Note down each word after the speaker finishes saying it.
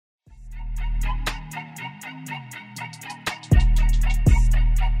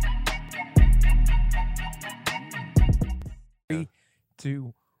3,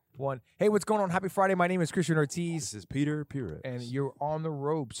 2, 1. Hey, what's going on? Happy Friday. My name is Christian Ortiz. This is Peter Pires. And you're on the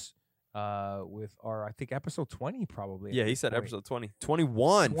ropes with our, I think, episode 20 probably. Yeah, he said episode 20.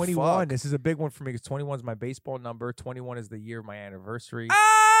 21. 21. Fuck. This is a big one for me because 21 is my baseball number. 21 is the year of my anniversary.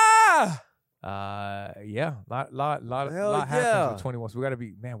 Ah! Yeah, lot happens with 21. So we got to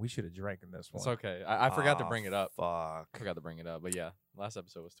be, man, we should have drank in this one. It's okay. I forgot to bring it up. Fuck. I forgot to bring it up. But yeah, last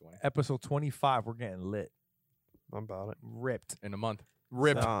episode was 20. Episode 25, we're getting lit. I'm about it. Ripped. In a month.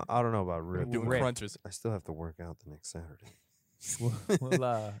 Ripped. I don't know about ripped. Doing Ripped. crunchers. I still have to work out the next Saturday.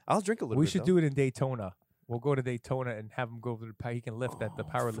 I'll drink a little we bit, should though. do it in Daytona. We'll go to Daytona and have him go over the he can lift at the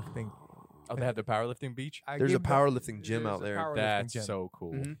powerlifting. Oh, they have the powerlifting beach? There's a powerlifting gym out there. That's so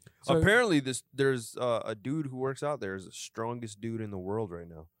cool. Mm-hmm. So- Apparently, there's a dude who works out there is the strongest dude in the world right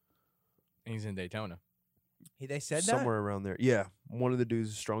now. He's in Daytona. They said Somewhere around there. Yeah, one of the dudes,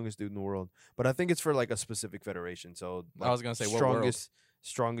 the strongest dude in the world. But I think it's for like a specific federation. So like, I was gonna say, what world?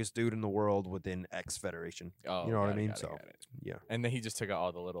 strongest dude in the world within X federation. Oh, You know what I got it, mean? got it, So got it. yeah, And then he just took out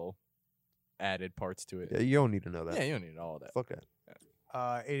all the little added parts to it. yeah, you don't need to know that. Yeah, you don't need all of that. Fuck that.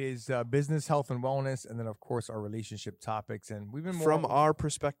 It is business, health, and wellness, and then of course our relationship topics. And we've been more From our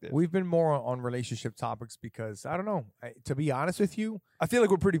perspective, we've been more on relationship topics because I don't know. To be honest with you, I feel like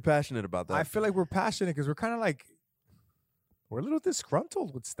we're pretty passionate about that. I feel like we're passionate because we're kind of like we're a little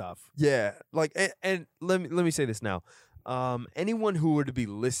disgruntled with stuff. Yeah, like and let me say this now. Anyone who were to be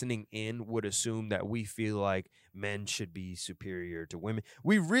listening in would assume that we feel like men should be superior to women.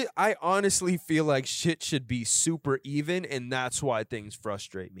 I honestly feel like shit should be super even, and that's why things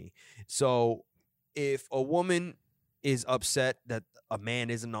frustrate me. So, if a woman is upset that a man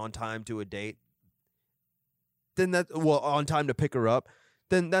isn't on time to a date, then on time to pick her up,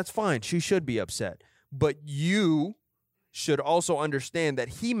 then that's fine. She should be upset. But you should also understand that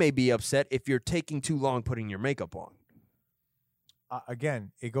he may be upset if you're taking too long putting your makeup on.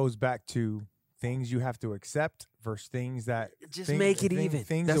 Again, it goes back to things you have to accept versus things that make it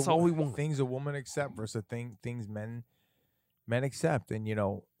even. That's all we want. Things a woman accept versus things men accept. And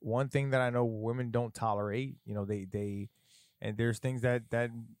one thing that I know women don't tolerate, they and there's things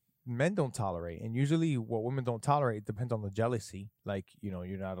that men don't tolerate. And usually what women don't tolerate depends on the jealousy. Like,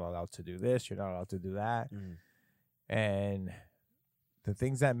 you're not allowed to do this, you're not allowed to do that. And the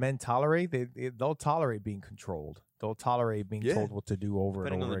things that men tolerate, they'll tolerate being controlled. They'll tolerate being told what to do over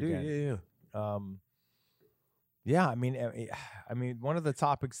and over again. Yeah. I mean, one of the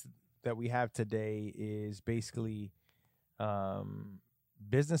topics that we have today is basically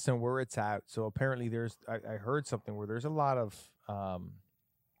business and where it's at. So apparently, I heard something where there's a lot of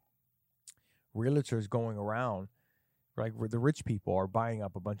realtors going around, like where the rich people are buying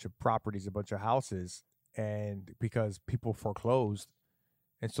up a bunch of properties, a bunch of houses, and because people foreclosed.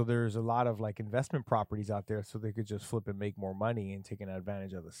 And so there's a lot of like investment properties out there so they could just flip and make more money and taking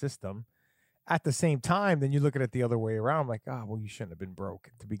advantage of the system. At the same time, then you look at it the other way around, like, well, you shouldn't have been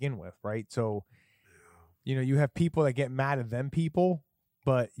broke to begin with, right? So, you have people that get mad at them people,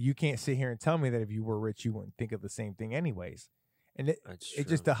 but you can't sit here and tell me that if you were rich, you wouldn't think of the same thing anyways. And it's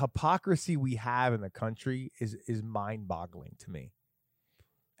just the hypocrisy we have in the country is mind-boggling to me.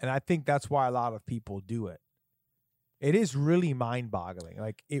 And I think that's why a lot of people do it. It is really mind-boggling.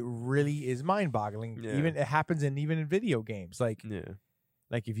 Like, it really is mind-boggling. Yeah. Even it happens even in video games. Like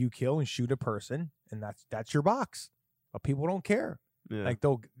if you kill and shoot a person, and that's your box, but people don't care. Yeah. Like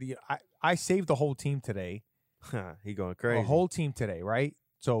I saved the whole team today. He going crazy. A whole team today, right?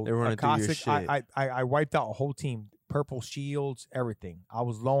 So They running through your shit. I wiped out a whole team, purple shields, everything. I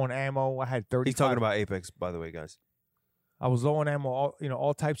was low on ammo. I had 30. He's talking about Apex, by the way, guys. I was low on ammo,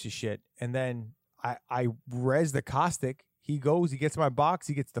 all types of shit, and then I res the caustic. He goes, he gets my box,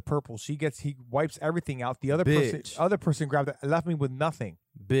 he gets the purple. He wipes everything out. The other person grabbed it, left me with nothing.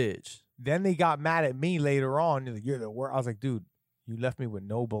 Bitch. Then they got mad at me later on. You're the worst. I was like, dude, you left me with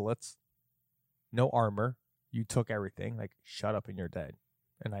no bullets, no armor. You took everything. Like, shut up and you're dead.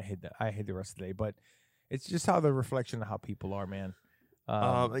 And I hid that. I hid the rest of the day. But it's just how the reflection of how people are, man.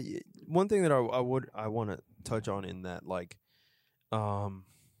 One thing that I want to touch on in that, like,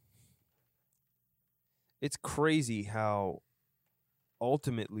 it's crazy how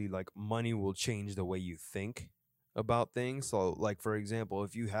ultimately, like, money will change the way you think about things. So, like, for example,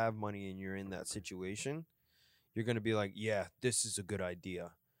 if you have money and you're in that situation, you're going to be like, yeah, this is a good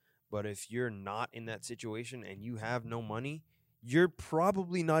idea. But if you're not in that situation and you have no money, you're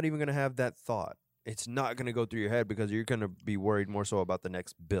probably not even going to have that thought. It's not going to go through your head because you're going to be worried more so about the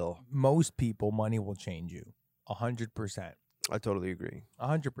next bill. Most people, money will change you 100%. I totally agree.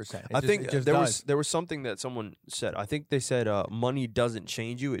 100%. I think there was something that someone said. I think they said money doesn't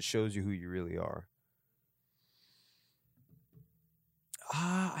change you; it shows you who you really are.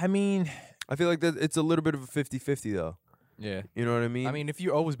 I mean, I feel like that it's a little bit of a 50-50 though. Yeah. You know what I mean? I mean, if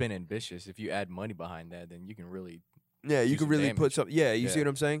you've always been ambitious, if you add money behind that, then you can really. yeah, you do can some really put damage. some. Yeah, you see Yeah. what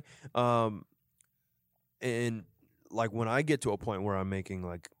I'm saying? And like when I get to a point where I'm making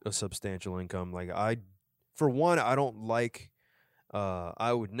like a substantial income, like for one, I don't like.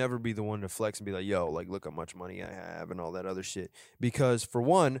 I would never be the one to flex and be like, "Yo, like look how much money I have" and all that other shit. Because for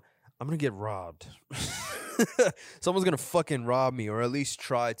one, I'm gonna get robbed. Someone's gonna fucking rob me, or at least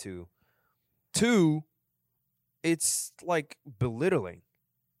try to. Two, it's like belittling.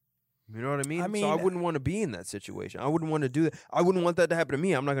 You know what I mean? I So I mean- wouldn't want to be in that situation. I wouldn't want to do that. I wouldn't want that to happen to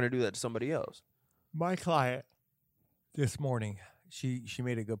me. I'm not gonna do that to somebody else. my client this morning, she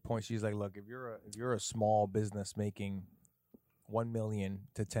made a good point. She's like, look, if you're a small business making $1 million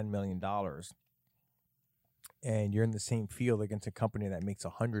to $10 million, and you're in the same field against a company that makes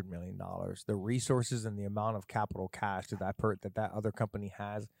 $100 million, the resources and the amount of capital cash that other company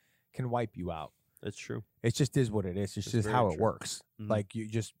has can wipe you out. That's true. It just is what it is. It's It's just very how it true. works. Mhm. Like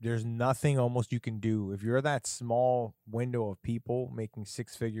there's nothing almost you can do if you're that small window of people making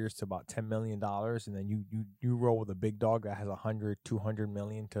six figures to about $10 million, and then you roll with a big dog that has 100, 200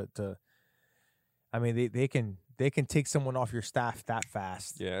 million to. I mean, they can take someone off your staff that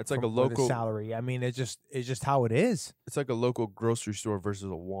fast. Yeah, it's like a with local. salary. I mean, it's just how it is. It's like a local grocery store versus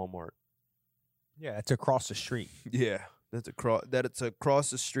a Walmart. Yeah, it's across the street. Yeah, it's across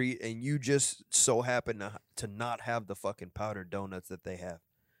the street, and you just so happen to not have the fucking powdered donuts that they have.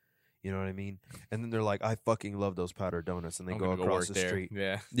 You know what I mean? And then they're like, "I fucking love those powdered donuts," and they I'm go gonna across work the there. street.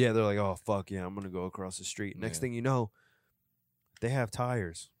 Yeah. Yeah, they're like, "Oh fuck yeah, I'm gonna go across the street." Next Yeah. thing you know, they have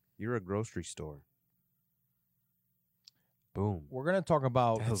tires. You're a grocery store. Boom. We're gonna talk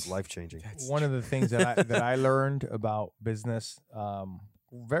about That was life changing. one of the things that I learned about business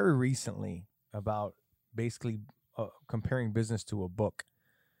very recently about basically comparing business to a book.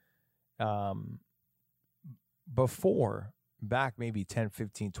 Before, back maybe 10,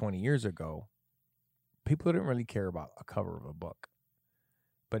 15, 20 years ago, people didn't really care about a cover of a book.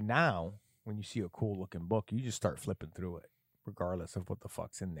 But now, when you see a cool looking book, you just start flipping through it, regardless of what the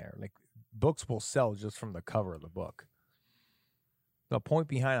fuck's in there. Like books will sell just from the cover of the book. The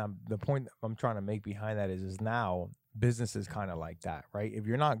point I'm trying to make behind that is now business is kind of like that, right? If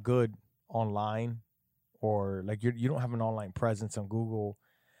you're not good online, or like you don't have an online presence on Google,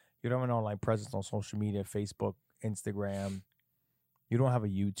 you don't have an online presence on social media, Facebook, Instagram, you don't have a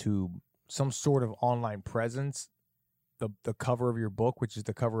YouTube, some sort of online presence, the cover of your book, which is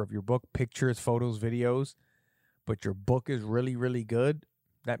the cover of your book, pictures, photos, videos, but your book is really, really good,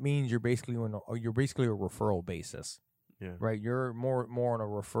 that means you're basically a referral basis. Yeah. Right, you're more on a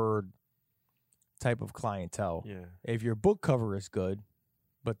referred type of clientele. Yeah. If your book cover is good,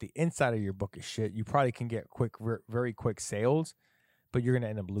 but the inside of your book is shit, you probably can get very quick sales, but you're gonna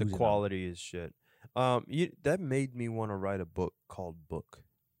end up losing. The them. quality is shit. That made me want to write a book called Book.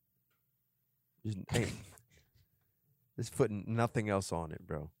 Just putting nothing else on it,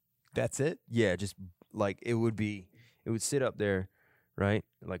 bro. That's it. Yeah, just like it would sit up there, right?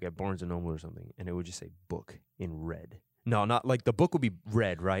 Like at Barnes and Noble or something, and it would just say book in red. No, not like the book would be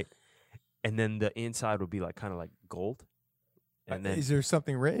red, right? And then the inside would be like kind of like gold. And then Is there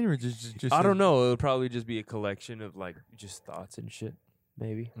something written or just I don't know. It would probably just be a collection of like just thoughts and shit.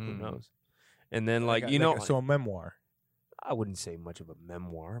 Maybe who Mm. knows? And then like so a memoir. I wouldn't say much of a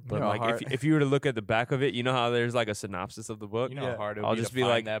memoir, You but know how like hard- if you were to look at the back of it, you know how there's like a synopsis of the book. You know how hard it would I'll be just to be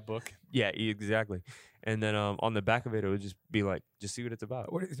find like that book. Yeah, exactly. And then on the back of it, it would just be like, just see what it's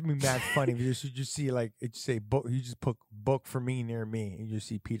about. What it's mad funny because you just see like it say book. You just put book for me near me, and you just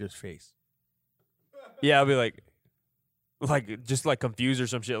see Peter's face. Yeah, I'll be like just like confused or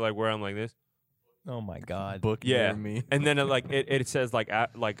some shit, like where I'm like this. Oh my god. Book Yeah. near me. And then it says like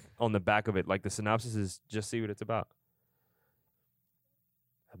on the back of it, like the synopsis is just see what it's about.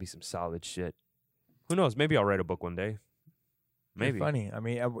 That'd be some solid shit. Who knows? Maybe I'll write a book one day. Maybe. It's funny. I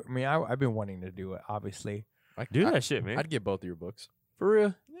mean, I've been wanting to do it. Obviously, Do that shit, man. I'd get both of your books. For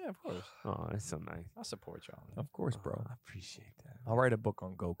real. Yeah, of course. Oh, that's so nice. I support y'all. of course, bro. I appreciate that. I'll write a book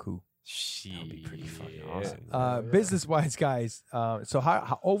on Goku. That'd be pretty fucking awesome. Business wise, guys. So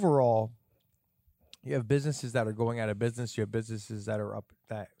how overall, you have businesses that are going out of business. You have businesses that are up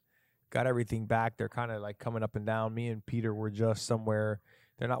that got everything back. They're kind of like coming up and down. Me and Peter were just somewhere.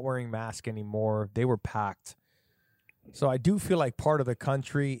 They're not wearing masks anymore. They were packed. So I do feel like part of the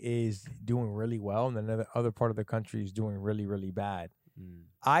country is doing really well, and then the other part of the country is doing really, really bad. Mm.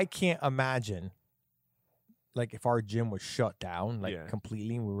 I can't imagine, like, if our gym was shut down, like, Yeah.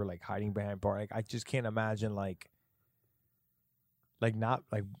 completely, and we were, like, hiding behind bar. Like, I just can't imagine, like, not,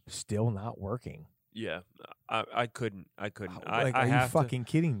 like, still not working. Yeah, I couldn't. Like, I are you have to. fucking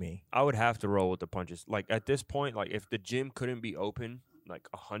kidding me? I would have to roll with the punches. Like at this point, like if the gym couldn't be open, like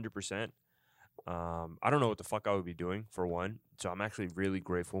 100%, I don't know what the fuck I would be doing for one. So I'm actually really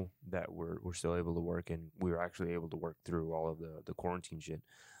grateful that we're still able to work and we were actually able to work through all of the quarantine shit.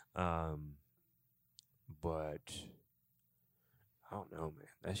 But I don't know, man.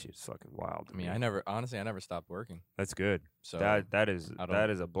 That shit's fucking wild. I mean, I never stopped working. That's good. So That is I don't- that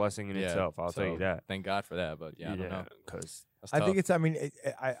is a blessing in yeah, itself. I'll tell you so that. Thank God for that. But yeah, I don't know. Because That's I think tough. it's. I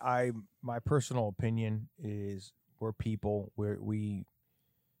mean, my personal opinion is we're people. We,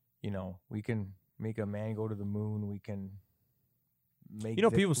 we can make a man go to the moon. We can make.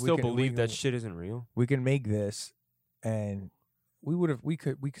 people still believe that can, shit isn't real. we can make this, and we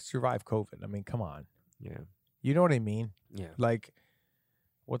could survive COVID. I mean, come on. Yeah, You know what I mean? yeah. Like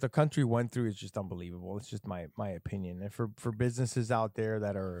what the country went through is just unbelievable. It's just my opinion. And for businesses out there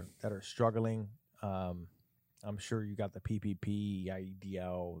that are struggling, I'm sure you got the PPP,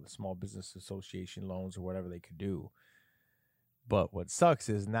 IEDL, the Small Business Association loans, or whatever they could do. But what sucks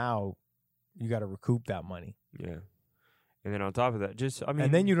is now you got to recoup that money, Yeah. And then on top of that,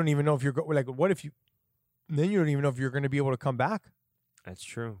 and then you don't even know if you're what if you. Then you don't even know if you're going to be able to come back. That's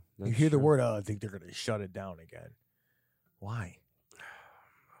true. You hear the word, I think they're going to shut it down again. Why?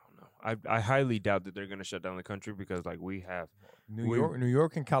 I highly doubt that they're going to shut down the country because, like, we have New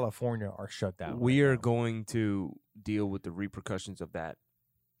York and California are shut down. we right are now. going to deal with the repercussions of that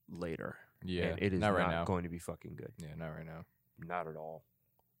later. Yeah, And it is not not right now. going to be fucking good. Yeah, not right now. Not at all.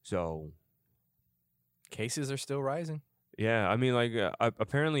 So Cases are still rising. yeah, I mean, like,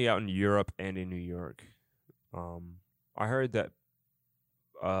 apparently out in Europe and in New York, I heard that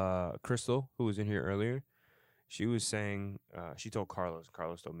Crystal, who was in here earlier, she was saying, she told Carlos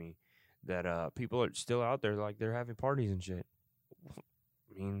told me that people are still out there, like, they're having parties and shit.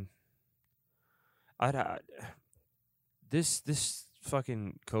 I mean, this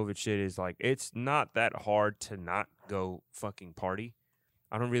fucking COVID shit is like, it's not that hard to not go fucking party.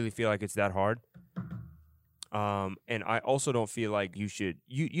 I don't really feel like it's that hard. And I also don't feel like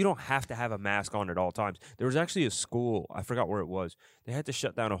you don't have to have a mask on at all times. There was actually a school, I forgot where it was. They had to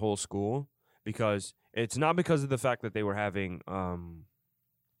shut down a whole school because it's not because of the fact that they were having an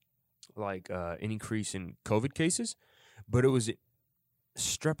increase in COVID cases, but it was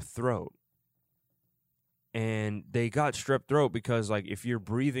strep throat. And they got strep throat because, like, if you're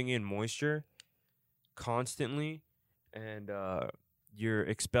breathing in moisture constantly and you're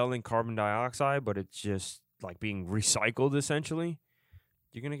expelling carbon dioxide, but it's just like being recycled essentially,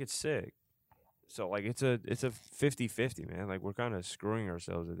 you're gonna get sick. So like it's a 50-50, man. Like we're kind of screwing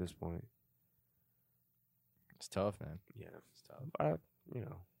ourselves at this point. It's tough, man. Yeah, It's tough.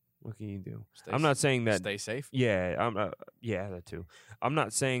 what can you do? Stay I'm not saying that. Stay safe. Yeah, yeah, that too. I'm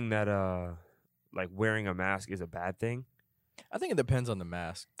not saying that like wearing a mask is a bad thing. I think it depends on the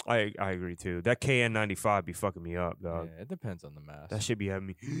mask. I agree too. That KN95 be fucking me up, dog. Yeah, it depends on the mask. That should be having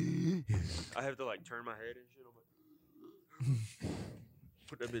me. I have to like turn my head and shit. I'm like,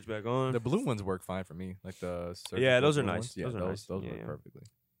 put that bitch back on. The blue ones work fine for me. Like the Yeah, those are blue nice. ones. Yeah, Those are nice. those Yeah, work yeah. perfectly.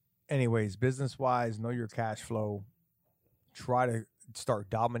 Anyways, business wise, know your cash flow. Try to start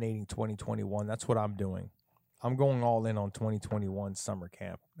dominating 2021. That's what I'm doing. I'm going all in on 2021 summer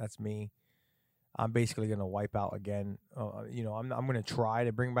camp. That's me. I'm basically going to wipe out again. I'm going to try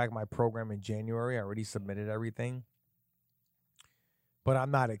to bring back my program in January. I already submitted everything, but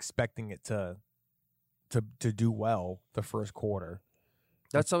I'm not expecting it to do well the first quarter.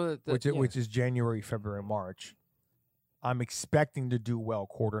 That's something which is January, February, March. I'm expecting to do well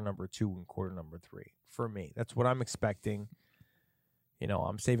quarter number 2 and quarter number 3 for me. That's what I'm expecting.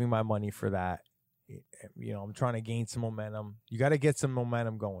 I'm saving my money for that. I'm trying to gain some momentum. You got to get some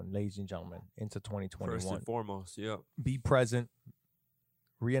momentum going, ladies and gentlemen, into 2021. first and foremost. Yeah. Be present.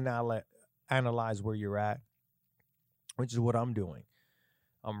 Analyze where you're at, which is what I'm doing.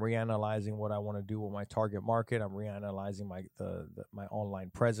 I'm reanalyzing what I want to do with my target market. I'm reanalyzing my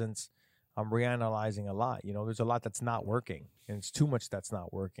online presence. I'm reanalyzing a lot. There's a lot that's not working, and it's too much that's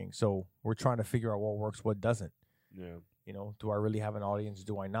not working. So we're trying to figure out what works, what doesn't. Yeah. Do I really have an audience?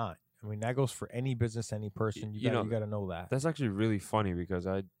 Do I not? I mean, that goes for any business, any person. You got to know that. That's actually really funny because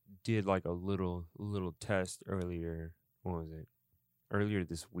I did like a little test earlier. What was it? Earlier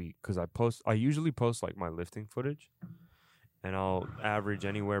this week, because I usually post like my lifting footage, and I'll average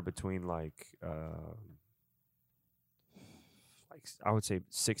anywhere between like I would say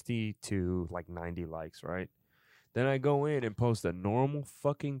 60 to like 90 likes, right? Then I go in and post a normal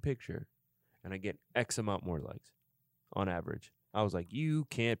fucking picture, and I get X amount more likes on average. I was like, you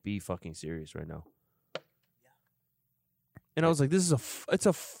can't be fucking serious right now. And I was like, it's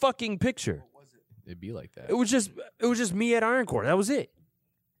a fucking picture. it'd be like that. It was just me at Iron Core. That was it.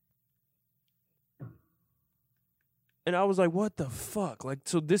 And I was like, what the fuck? Like,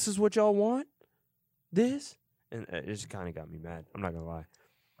 so this is what y'all want? This? And it just kind of got me mad. I'm not gonna lie.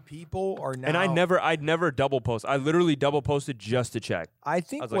 People are now. And I'd never double post. I literally double posted just to check. I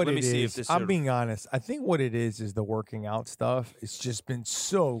think I was like, what let it me see if is, this I'm sort of- being honest. I think what it is the working out stuff. It's just been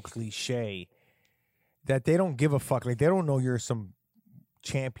so cliche that they don't give a fuck. Like they don't know you're some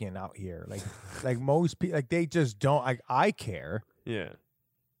champion out here. Like most people, like they just don't. Like I care. Yeah.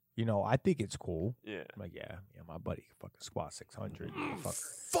 You know, I think it's cool. Yeah. I'm like, yeah, my buddy can fucking squat 600. Fuck.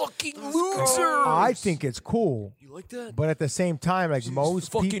 Fucking loser. I think it's cool, You like that? but at the same time, like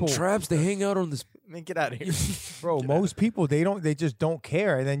most people, traps, they hang out on this. Man, get out of here. bro, most people they just don't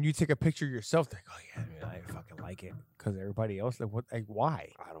care. And then you take a picture of yourself, like, oh yeah, man, I fucking like it because everybody else, like, what? Like,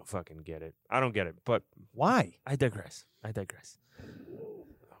 why? I don't fucking get it. I don't get it. But Why? I digress.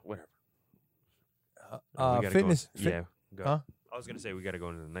 Whatever. We gotta Fitness, Go. Yeah. Go. Huh? I was gonna say we gotta go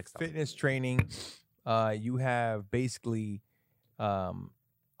into the next topic. fitness training. You have basically,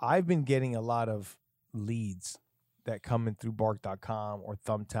 I've been getting a lot of leads that come in through Bark.com or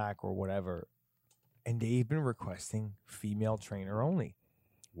Thumbtack or whatever, and they've been requesting female trainer only.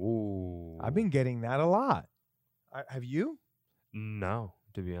 Ooh. I've been getting that a lot. Have you? No,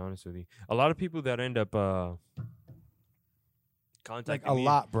 to be honest with you, a lot of people that end up Like contacting a me,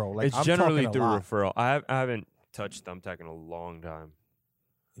 lot, bro. Like it's I'm generally talking a through lot. referral. I haven't touched Thumbtack in a long time.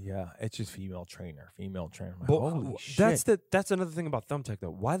 Yeah, it's just female trainer. I'm like, But holy shit. that's another thing about Thumbtack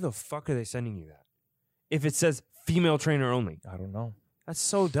though. Why the fuck are they sending you that? If it says female trainer only, I don't know. that's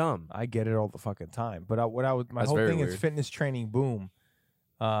so dumb. I get it all the fucking time. But my That's whole very thing is weird. fitness training boom.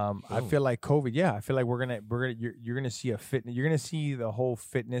 I Boom. feel like COVID. Yeah, I feel like you're gonna see you're gonna see the whole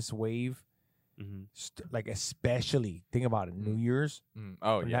fitness wave. Mm-hmm. Like especially think about it, New Year's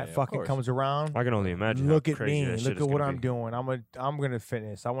Oh when yeah, that of fucking course. comes around. I can only imagine. Look how at crazy me. that shit Look is at what gonna I'm be. doing. I'm gonna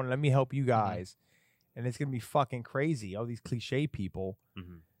fitness. Let me help you guys, and it's gonna be fucking crazy. All these cliche people.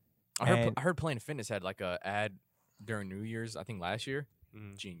 Mhm. And- I heard Planet Fitness had like a ad during New Year's. I think last year.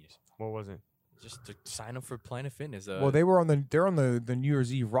 Mm. Genius. What was it? Just to sign up for Planet Fitness. Well, they're on the New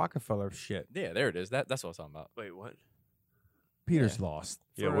Year's Eve Rockefeller shit. yeah, there it is. That's what I was talking about. Wait, what? Peter's lost.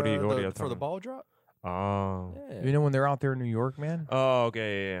 Yeah, For, what are you for talking the about? ball drop? Oh. Yeah. You know when they're out there in New York, man. Oh,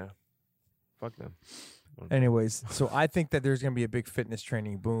 okay, yeah. Fuck them. Anyways, so I think that there's going to be a big fitness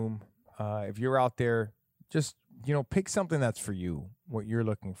training boom. If you're out there, just pick something that's for you, what you're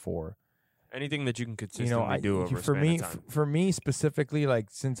looking for. Anything that you can consistently do over a for span me, of time. for me specifically, like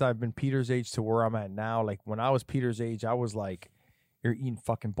since I've been Peter's age to where I'm at now, like when I was Peter's age, I was like, you're eating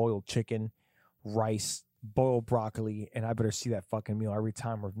fucking boiled chicken, rice, boiled broccoli, and I better see that fucking meal every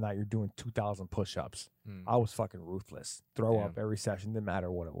time, or if not, you're doing 2,000 push-ups. Mm. I was fucking ruthless. Throw Damn. up every session, didn't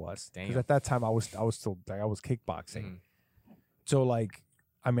matter what it was. Because Damn. at that time, I was still like I was kickboxing. Mm. So like,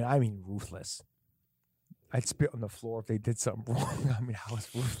 I mean ruthless. I'd spit on the floor if they did something wrong. I mean, I was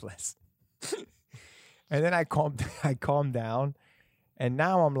ruthless. And then I calmed down, and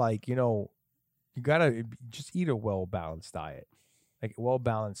now I'm like, you gotta just eat a well-balanced diet, like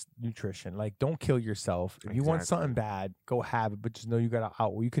well-balanced nutrition. Like, don't kill yourself. If you want something bad, go have it, but just know you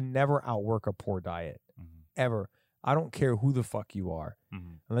you can never outwork a poor diet, ever. I don't care who the fuck you are,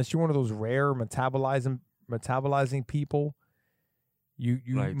 unless you're one of those rare metabolizing people. You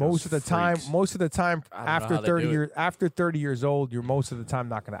Like most those of the time I don't know after how they 30 do it. after 30 years old, you're most of the time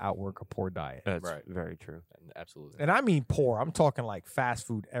not going to outwork a poor diet. That's Right. very true. Absolutely. And I mean poor. I'm talking like fast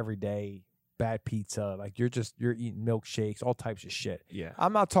food every day, bad pizza. Like you're eating milkshakes, all types of shit. Yeah.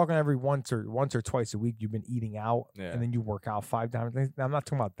 I'm not talking every once or twice a week you've been eating out Yeah. and then you work out 5 times. I'm not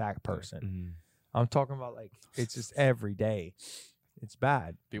talking about that person. Mhm. I'm talking about like it's just every day. It's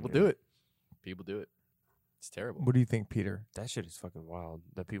bad. People Yeah. do it. People do it. It's terrible. What do you think, Peter? That shit is fucking wild.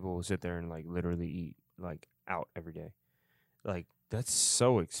 That people will sit there and like literally eat like out every day. Like that's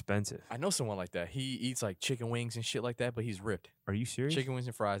so expensive. I know someone like that. He eats like chicken wings and shit like that, but he's ripped. Are you serious? Chicken wings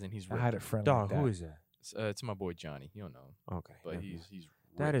and fries, and he's I ripped. had a friend Dog, like that. who is that? It's my boy Johnny. You don't know him, Okay. but never he's mind.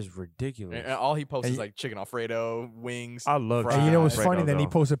 ripped. That is ridiculous. And all he posts And is like chicken Alfredo, wings. I love fries. And you know what's Right, funny? Fredo, Then he though.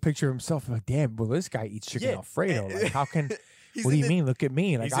 posts a picture of himself. I'm like, damn, well, this guy eats chicken Yeah. Alfredo. Like, how can? He's What do in you the- mean? Look at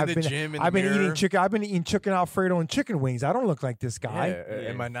me. Like He's in the gym in the I've been mirror. eating chicken. I've been eating chicken Alfredo and chicken wings. I don't look like this guy. Yeah,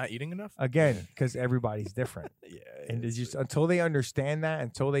 Am I not eating enough? Again, because everybody's different, Yeah. and it's just until they understand that,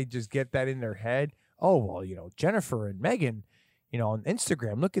 until they just get that in their head. Oh well, Jennifer and Megan, on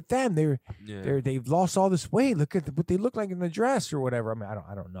Instagram. Look at them. They've lost all this weight. Look at what they look like in the dress or whatever. I mean,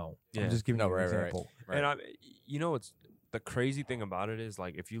 I don't know. Yeah. I'm just giving No, you an right, right, right. example. And what's the crazy thing about it is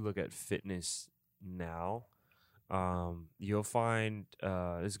like if you look at fitness now, you'll find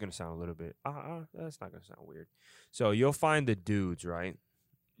this is gonna sound a little bit that's not gonna sound weird. So you'll find the dudes, right?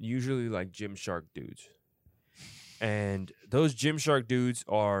 Usually like Gymshark dudes, and those Gymshark dudes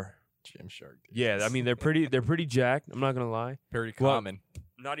are Gymshark. Dudes. yeah. I mean they're pretty jacked. I'm not gonna lie. Pretty Well, common.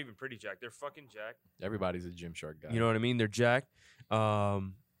 Not even pretty jacked. They're fucking jacked. Everybody's a Gymshark guy. You know what I mean? They're jacked.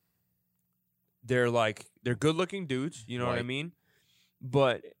 They're good looking dudes. You know what I Right. mean?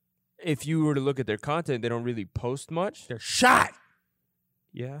 But if you were to look at their content, they don't really post much. They're shot.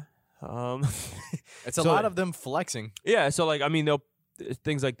 Yeah. It's a So- lot of them flexing. Yeah. So like, I mean, they'll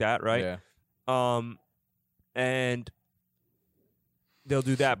things like that, right? Yeah. And they'll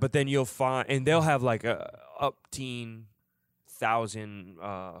do that, but then you'll find, and they'll have like a up-teen 1,000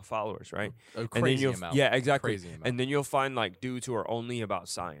 followers, right? A And then crazy you'll amount. yeah, exactly. Crazy amount. And then you'll find like dudes who are only about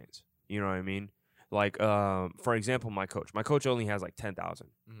science. You know what I mean? Like, for example, my coach only has like 10,000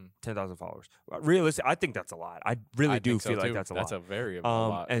 followers. Realistic, I think that's a lot. I really do think so, feel like too. that's a That's lot. a very a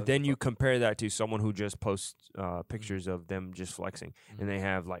lot. And That's then a you lot. compare that to someone who just posts pictures of them just flexing, and they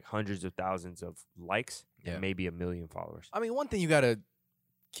have like hundreds of thousands of likes Yeah. and maybe 1 million followers. I mean, one thing you gotta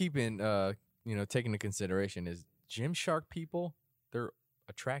keep in, take into consideration is Gymshark people. They're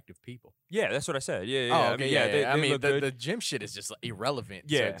attractive people. Yeah, that's what I said. Yeah, yeah. Oh, I okay, mean, yeah. they I mean, look good. the gym shit is just like, irrelevant.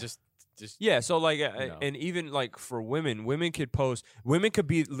 Yeah. So just Yeah, so like, know. and even like for women could post. Women could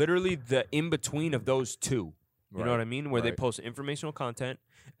be literally the in between of those two. You know what I mean? Where they right. post informational content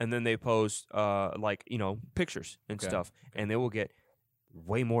and then they post pictures and Okay, stuff, and they will get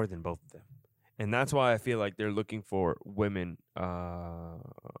way more than both of them. And that's why I feel like they're looking for women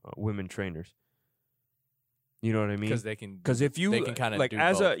trainers. You know what I mean? because they can. Because if you they can kinda like do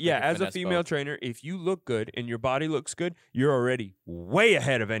as both. a They can as a finesse female both. trainer, if you look good and your body looks good, you're already way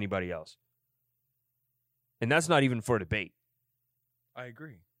ahead of anybody else. And that's not even for debate. I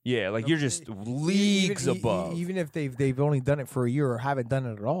agree. Yeah, like you're just leagues above. Even if they've only done it for a year or haven't done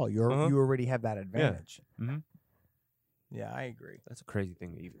it at all, you already have that advantage. Mhm. Yeah, I agree. That's a crazy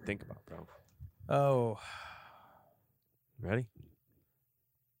thing to even think about, bro. Oh, Ready?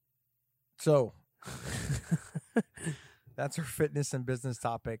 so that's our fitness and business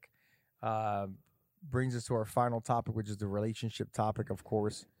topic. Brings us to our final topic, which is the relationship topic, of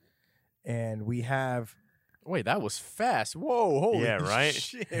course. And we have Wait, that was fast. Whoa, holy Yeah, right?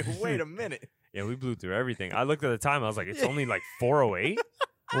 shit. Wait a minute. Yeah, we blew through everything. I looked at the time. I was like, it's only like 4:08.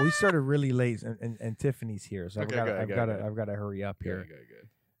 well, we started really late, and Tiffany's here, so Okay, I've good. got to hurry up here.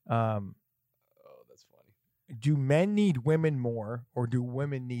 Good. Um, Oh, that's funny. do men need women more, or do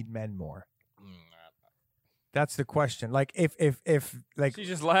women need men more? That's the question. Like, if like She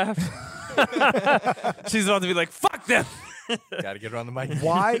just laughed. She's about to be like, fuck them. Gotta get her on the mic.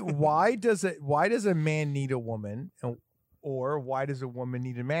 why does a man need a woman, or why does a woman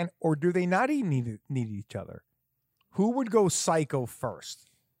need a man, or do they not even need each other? Who would go psycho first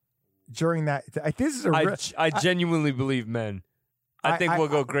during that? This is I genuinely believe men. I think we'll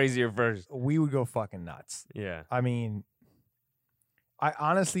go crazier first. we would go fucking nuts. Yeah. I mean, I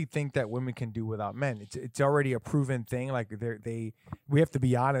honestly think that women can do without men. It's already a proven thing. Like we have to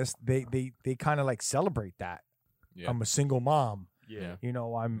be honest. They kind of like celebrate that. Yeah. I'm a single mom. Yeah. You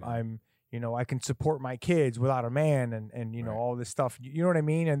know, I'm I can support my kids without a man, and Right. all this stuff. You know what I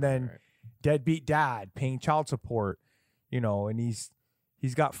mean? And then Right. deadbeat dad paying child support. And he's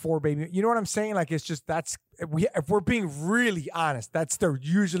got 4 baby. You know what I'm saying? Like, it's just if we're being really honest, that's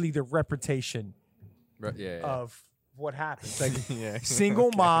usually the reputation Right, yeah. of what happens. Like yeah. single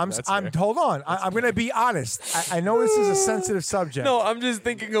Okay, moms. that's I'm fair. hold on. I'm gonna be honest. I know this is a sensitive subject. No, I'm just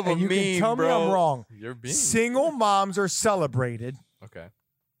thinking of a and you meme, can tell bro. me I'm wrong. You're being Single moms are celebrated. okay.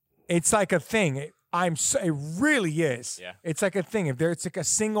 It's like a thing. It really is. Yeah. It's like a thing. It's like a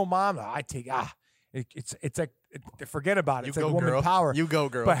single mom, I take it's like forget about it. It's like woman girl. power. You go,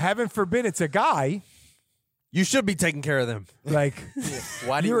 girl. But heaven forbid it's a guy. You should be taking care of them. Like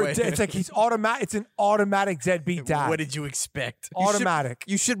Why do you? it's like he's automatic. It's an automatic deadbeat dad. What did you expect? automatic?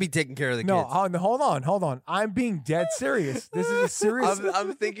 You should be taking care of the No, kids. hold on. I'm being dead serious. This is a serious.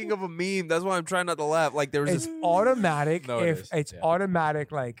 I'm thinking of a meme. That's why I'm trying not to laugh. Like there was It's this. automatic. No, it if is. it's Yeah.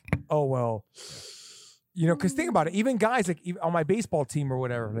 automatic, like, oh well, because think about it. Even guys like even on my baseball team or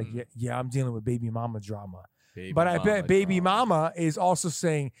whatever, like yeah, I'm dealing with baby mama drama. Baby But I bet baby drama. mama is also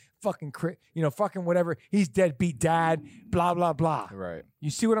saying fucking fucking whatever. He's deadbeat dad. Blah blah blah. Right. You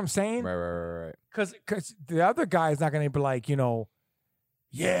see what I'm saying? Right. Because the other guy is not going to be like,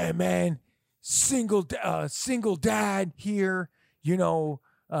 yeah, man, single dad here.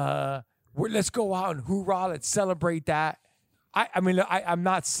 Let's go out and hoorah. Let's celebrate that. I mean, I'm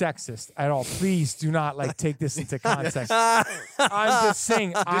not sexist at all. Please do not take this into context. I'm just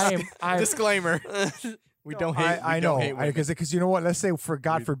saying, I'm Disclaimer. We No, don't hate. I we don't know hate women. because you know what? Let's say for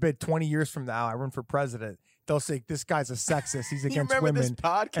God We- forbid, 20 years from now, I run for president. They'll say this guy's a sexist. He's You against remember this women,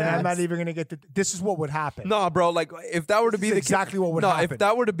 podcast? and I'm not even gonna get to. This is what would happen. No, bro. Like, if that were to This be is the exactly what would no, happen. if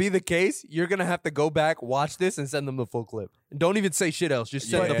that were to be the case, you're gonna have to go back, watch this, and send them the full clip. Don't even say shit else. Just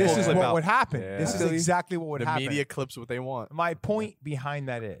send But the this full is clip what out. would happen. Yeah. This is Feel you? exactly what would the happen. media clips what they want. My point behind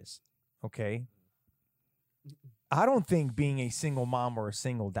that is, okay, I don't think being a single mom or a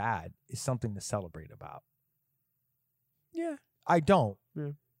single dad is something to celebrate about. Yeah. I don't.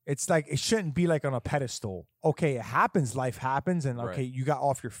 Yeah. It's like it shouldn't be like on a pedestal. Okay, it happens, life happens, and okay, Right. you got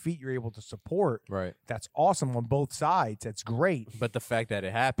off your feet, you're able to support. Right. That's awesome on both sides. That's great. But the fact that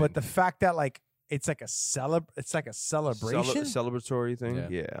it happened. But the fact that like it's like a celebration. Celebratory thing. Yeah.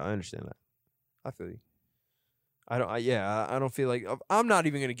 Yeah, I understand that. I feel you. I don't feel like I'm not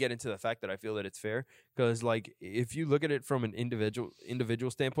even gonna get into the fact that I feel that it's fair because like if you look at it from an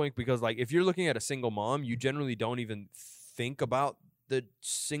individual standpoint, because like if you're looking at a single mom, you generally don't even think about the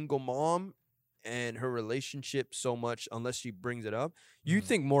single mom and her relationship so much unless she brings it up. You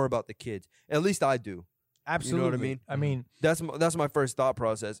think more about the kids. At least I do. Absolutely. mean? I mean, That's my first thought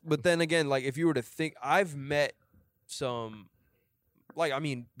process. But then again, like if you were to think, I've met some, like I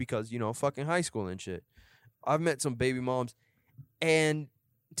mean, because fucking high school and shit. I've met some baby moms, and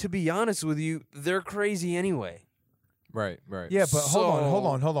to be honest with you, they're crazy anyway. right. Right. yeah, but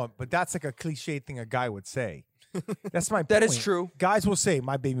hold So- on. But that's like a cliche thing a guy would say. That's my point. That is true. Guys will say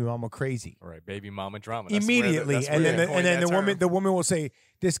my baby mama crazy. Right. Baby mama drama. That's where Immediately, that's and where then they and then coined the that woman will say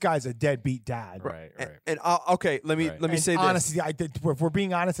this guy's a deadbeat dad. term. Right. Right. And okay, let me Right. let me And say this. honestly, if we're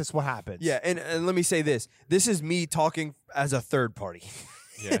being honest, that's what happens. Yeah, and let me say this. This is me talking as a third party,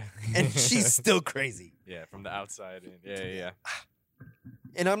 Yeah. and she's still crazy. Yeah. From the outside. Yeah.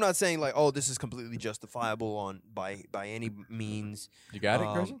 And I'm not saying like, oh, this is completely justifiable by any means. You got it,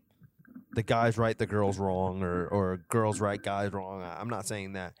 Um, Christian? The guy's right, the girl's wrong, or girl's right, guy's wrong. I'm not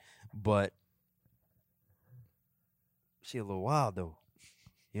saying that, but she a little wild though.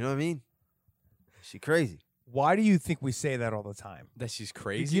 You know what I mean? She crazy. Why do you think we say that all the time? That she's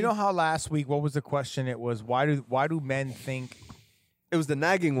crazy. You know how last week, what was the question? It was why do men think It was the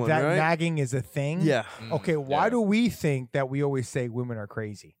nagging one, that right? nagging is a thing? Yeah. Okay, why yeah. do we think that we always say women are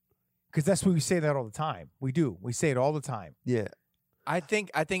crazy? Because that's what we say that all the time. We do. We say it all the time. Yeah. I think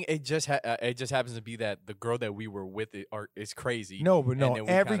it just happens to be that the girl that we were with is crazy. No, but and no. then we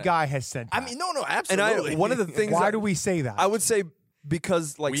Every kinda- guy has said that. I mean, no, And absolutely. one of the things why that do we say that? I would say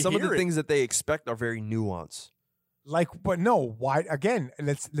because like We some of the hear it. things that they expect are very nuanced. Like, but no. Why? Again,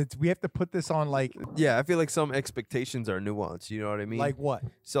 let's. We have to put this on like Yeah, I feel like some expectations are nuanced. You know what I mean? like what?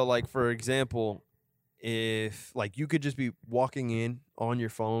 So, like for example, if like you could just be walking in on your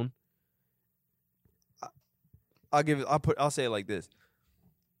phone, I'll say it like this.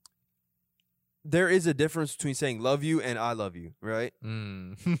 There is a difference between saying "love you" and "I love you," right?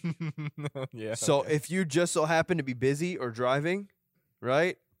 Mm. Yeah. So okay. if you just so happen to be busy or driving,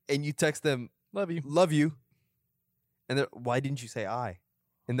 right, and you text them Love you. "love you," and they're, why didn't you say "I"?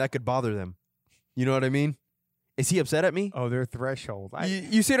 And that could bother them. You know what I mean? Is he upset at me? Oh, their threshold.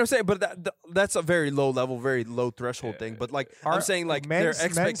 You see what I'm saying? But that's a very low level, very low threshold thing. But like I'm Our- saying, like men's- their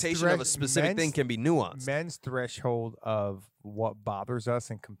expectation of a men's specific men's- thing can be nuanced. Men's threshold of what bothers us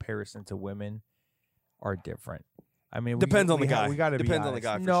in comparison to women are different. I mean, Depends on the guy. We got to Depends on the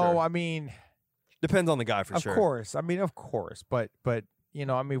guy for No, sure. I mean, Depends on the guy for of sure. course. I mean, of course. But you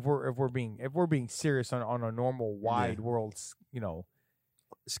know, I mean, if we're being serious on a normal wide world,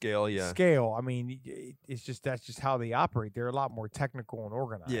 Scale, yeah, scale. I mean, it's just that's just how they operate. They're a lot more technical and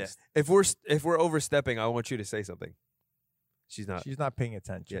organized. yeah. If we're overstepping, I want you to say something. She's not. She's not paying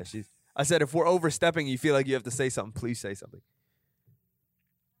attention. Yeah, she's. I said if we're overstepping, you feel like you have to say something. Please say something.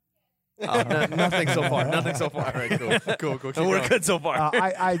 Nothing so far. Nothing so far. All right, cool. Keep And we're going. good so far.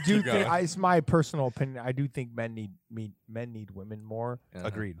 I do Keep think going. it's my personal opinion. I do think men need women more. Uh-huh.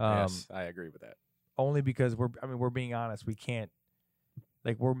 Agreed. Yes, I agree with that. Only because we're being honest. We can't,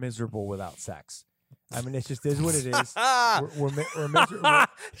 like, we're miserable without sex. I mean, it's just is what it is. We're miserable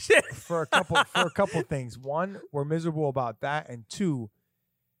Shit. for a couple things. One, we're miserable about that, and two,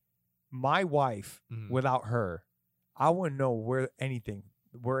 my wife, Mhm. without her, I wouldn't know where anything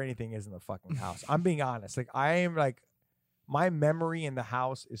is in the fucking house. I'm being honest. Like, I am like, my memory in the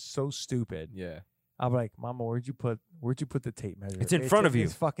house is so stupid. Yeah. I'm like, Mama, where'd you put the tape measure? It's in front of you.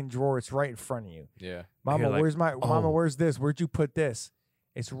 It's fucking drawer. It's right in front of you. Yeah. Mama, You're like, Mama, "Oh." where's this? Where'd you put this?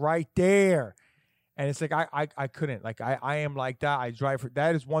 It's right there. And it's like I couldn't. Like I am like that. I drive her.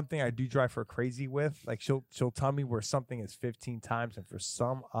 That is one thing I do drive her crazy with. Like she'll tell me where something is 15 times, and for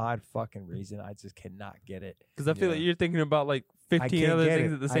some odd fucking reason, I just cannot get it. Because I feel Yeah. like you're thinking about like I 15 can't other get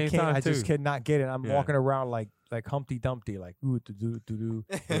things it. at the I same can't. time I too. just cannot get it. I'm Yeah. walking around like Humpty Dumpty, like ooh to do,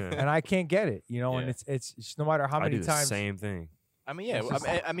 Yeah. and I can't get it. You know, and Yeah. it's no matter how I many do the times. same thing. I mean, yeah. It's just-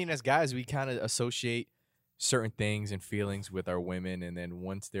 I mean, as guys, we kind of associate certain things and feelings with our women, and then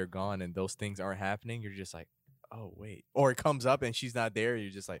once they're gone and those things aren't happening, you're just like, oh wait, or it comes up and she's not there,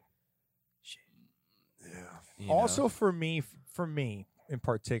 you're just like, shit. Yeah. Also, for me in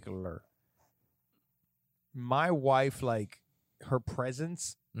particular, my wife, like her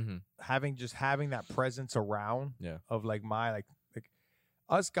presence, Mm-hmm. having that presence around, Yeah. of like like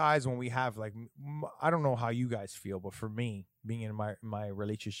us guys when we have like I don't know how you guys feel, but for me, being in my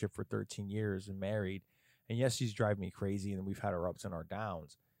relationship for 13 years and married, and yes, she's driving me crazy, and we've had our ups and our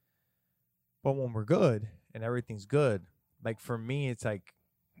downs, but when we're good and everything's good, like for me, it's like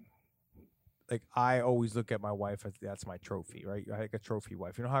I always look at my wife as that's my trophy, right? Like a trophy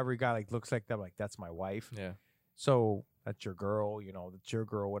wife. You know how every guy like looks like that, like that's my wife. Yeah. So that's your girl, that's your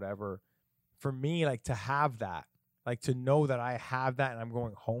girl, whatever. For me, like to have that, like to know that I have that and I'm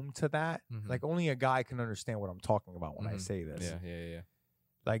going home to that, Mhm. like only a guy can understand what I'm talking about when I Mhm. say this. Yeah.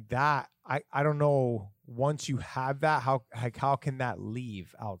 Like that, I don't know. Once you have that, how can that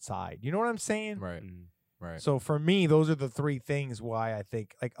leave outside? You know what I'm saying? Right. Mm. Right. So for me, those are the three things why I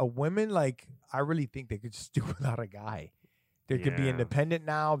think like a woman, like I really think they could just do without a guy. They could be Yeah. independent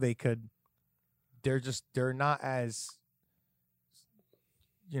now. They're not as,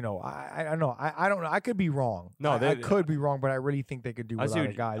 I don't know. I don't know. I could be wrong. No, I could be wrong, but I really think they could do I see without a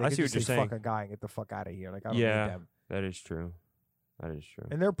what- guy. They I could see just what say you're fuck saying. a guy and get the fuck out of here. Like I don't Yeah. need them. That is true. That is true.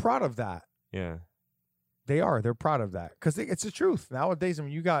 And they're proud of that. Yeah. They are. They're proud of that because it's the truth. Nowadays, I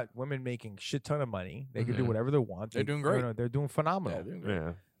mean, you got women making shit ton of money. They can do Mhm. whatever they want. They're doing great. They're doing phenomenal. Yeah, they're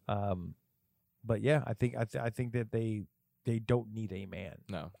great. Yeah. But yeah, I think that they don't need a man.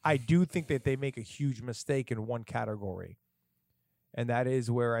 No. I do think that they make a huge mistake in one category, and that is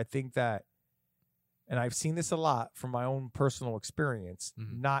where I think that, and I've seen this a lot from my own personal experience,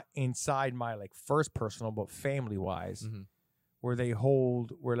 Mhm. not inside my like first personal, but family wise, Mhm. where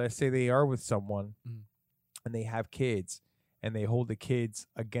let's say they are with someone, Mhm. and they have kids, and they hold the kids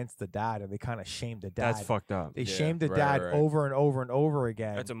against the dad, and they kind of shame the dad. That's fucked up. They Yeah, shame the right, dad right. over and over and over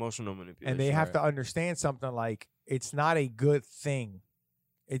again. That's emotional manipulation. And they have right. to understand something like it's not a good thing.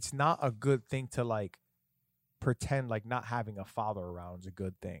 It's not a good thing to like pretend like not having a father around is a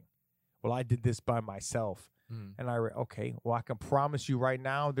good thing. Well, I did this by myself. Mhm. And okay, well, I can promise you right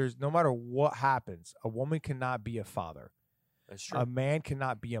now, there's no matter what happens, a woman cannot be a father. That's true. A man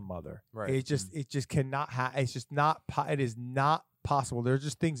cannot be a mother. Right. It just cannot it's just not it is not possible. There's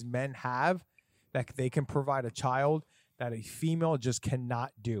just things men have that they can provide a child that a female just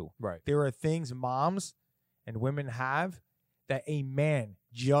cannot do. Right. There are things moms and women have that a man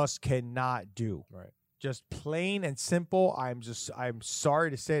just cannot do. Right. Just plain and simple. I'm sorry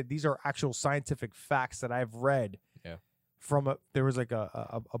to say it. These are actual scientific facts that I've read. Yeah. From there was like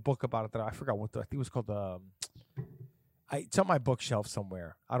a book about it that I forgot I think it was called it's on my bookshelf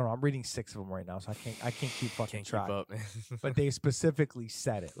somewhere. I don't know. I'm reading 6 of them right now, so I can't keep fucking Can't track. keep up. But they specifically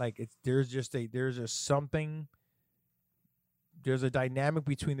said it. Like there's just something. There's a dynamic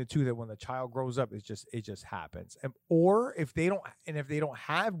between the two that when the child grows up, it just happens. Or if they don't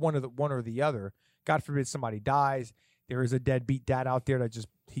have one or the other, God forbid somebody dies, there is a deadbeat dad out there that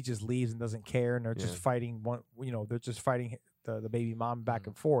he just leaves and doesn't care, and they're just fighting they're just fighting the baby mom back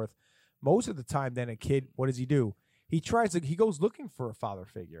and forth. Most of the time, then a kid, what does he do? He goes looking for a father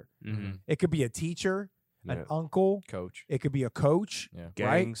figure. Mm-hmm. It could be a teacher, an Yeah. uncle. Coach. It could be a coach. Yeah. Right?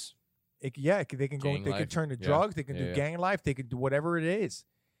 Gangs. They can go. Gang They can life. turn to Yeah. drugs. They can do Yeah. gang life. They can do whatever it is.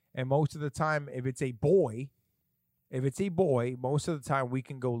 And most of the time, if it's a boy, most of the time we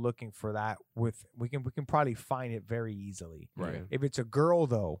can go looking for that. We can probably find it very easily. Right. Yeah. If it's a girl,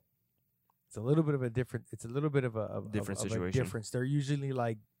 though, it's a little bit of a different. It's a little bit of a Different of a situation. difference. They're usually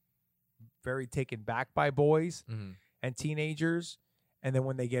like very taken back by boys Mm-hmm. and teenagers, and then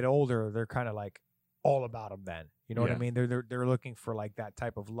when they get older, they're kind of like all about them. Then you know what I Yeah. mean? They're looking for like that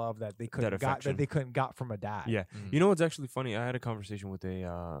type of love that they couldn't affection. got from a dad. Yeah. Mhm. You know what's actually funny? I had a conversation with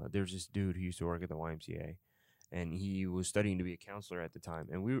there's this dude who used to work at the YMCA, and he was studying to be a counselor at the time.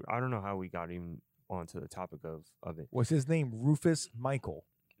 And I don't know how we got even onto the topic of it. What's his name? Rufus Michael.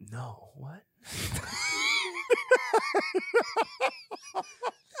 No, what?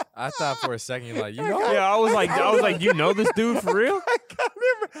 I thought for a second, you're like, you know, Yeah, I was like, you know this dude for real?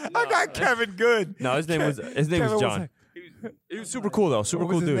 I got Kevin Good. No, his name was Kevin was John. like- He was super cool though, super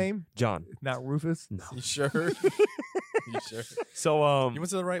what cool was his dude. name? John. Not Rufus. No. you sure? You sure? So You went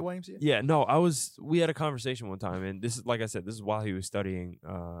to the right YMCA? yeah, no, we had a conversation one time, and this is, like I said, this is while he was studying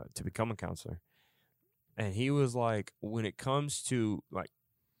to become a counselor. and he was like, when it comes to like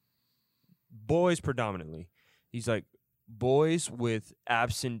boys predominantly, he's like, boys with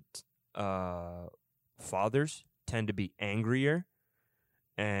absent fathers tend to be angrier,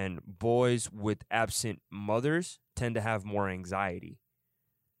 and boys with absent mothers tend to have more anxiety.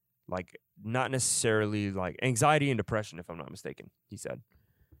 Like, not necessarily like anxiety and depression, if I'm not mistaken, he said.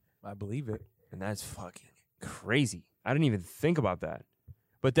 I believe it. And that's fucking crazy. I didn't even think about that.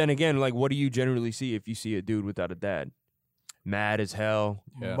 But then again, like, what do you generally see if you see a dude without a dad? Mad as hell.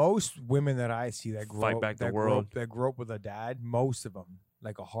 Yeah. Most women that I see that grow Fight up, back the that world. grow up with a dad, most of them,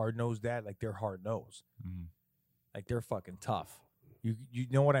 like a hard-nosed dad, like they're hard-nosed. Like they're fucking tough. You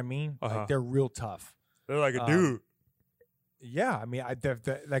know what I mean? Uh-huh. Like they're real tough. They're like a dude. Yeah, I mean,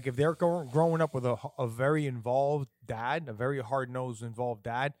 like if they're growing up with a very involved dad, a very hard-nosed, involved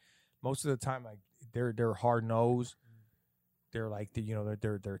dad, most of the time, like they're hard-nosed. They're like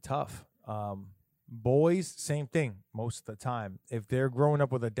they're tough. Boys, same thing. Most of the time, if they're growing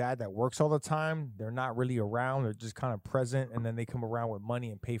up with a dad that works all the time, they're not really around. They're just kind of present, and then they come around with money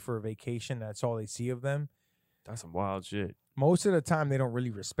and pay for a vacation. That's all they see of them. That's some wild shit. Most of the time, they don't really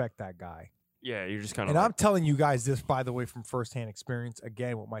respect that guy. Yeah, you're just kind of And like, I'm telling you guys this, by the way, from firsthand experience,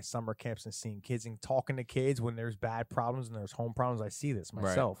 again, with my summer camps and seeing kids and talking to kids when there's bad problems and there's home problems. I see this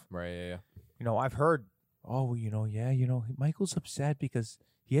myself. Right. Yeah. You know, I've heard, Michael's upset because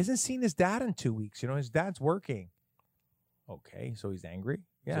he hasn't seen his dad in 2 weeks. You know, his dad's working. Okay, so he's angry.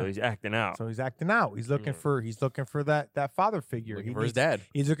 Yeah. so he's acting out. So he's acting out. He's looking for that father figure. Looking for his dad.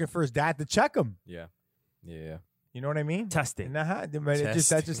 He's looking for his dad to check him. Yeah. You know what I mean? Testing. And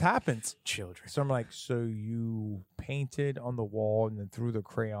that just happens. Children. So I'm like, so you painted on the wall and then threw the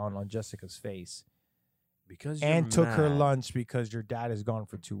crayon on Jessica's face Because and took her mad. lunch because your dad is gone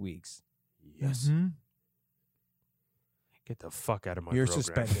for 2 weeks. Yes. Mhm. Get the fuck out of my You're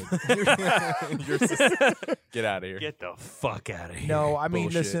program. suspended. Get out of here. Get the fuck out of here. No, I mean,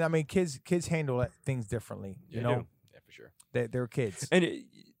 Bullshit. listen, I mean, kids handle things differently. They You know, do. Yeah, for sure. they're kids. And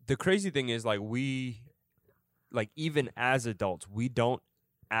the crazy thing is, like, even as adults, we don't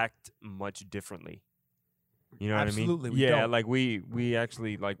act much differently. You know Absolutely, what I we mean? Yeah, don't. like we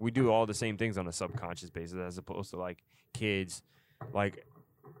actually like we do all the same things on a subconscious basis as opposed to like kids, like,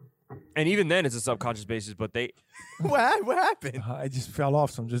 and even then it's a subconscious basis. But they, What happened? I just fell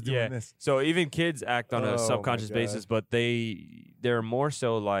off, so I'm just doing yeah. this. So even kids act on Oh, a my subconscious God. basis, but they're more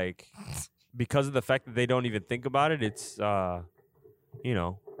so like because of the fact that they don't even think about it. It's you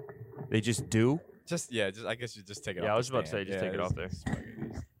know, they just do. I guess you just take it off. Yeah, I the was about to stand. say, just take it off there. fuck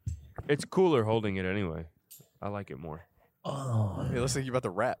it. It's cooler holding it anyway. I like it more. Oh, It looks like you're about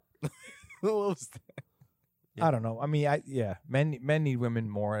to rap. What was that? I don't know. I mean, men need women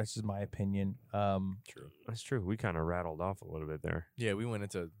more. That's just my opinion. True. That's true. We kind of rattled off a little bit there. Yeah, we went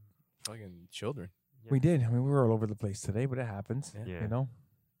into fucking children. We did. I mean, we were all over the place today, but it happens. Yeah. You know,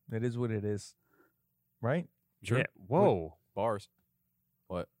 it is what it is, right? Sure. Yeah. Whoa. Bars.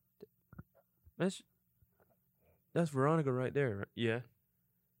 What? That's Veronica right there. Right? Yeah.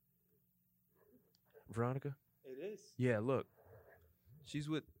 Veronica? It is. Yeah, look. She's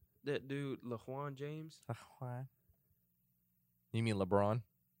with that dude, LaJuan James. You mean LeBron?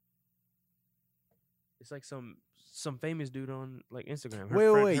 It's like some famous dude on like Instagram.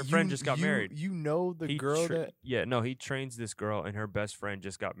 Her friend just got married. You know the He girl tra- that. Yeah, no, he trains this girl, and her best friend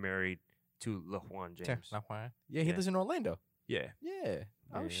just got married to LaJuan James. Yeah, he Yeah. lives in Orlando. Yeah, Yeah.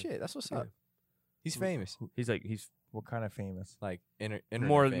 Oh Yeah. shit, that's what's Yeah. up. He's famous. he's What kind of famous? Like internet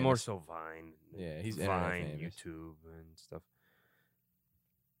more famous. so Vine. Yeah, he's internet Vine, famous. YouTube, and stuff.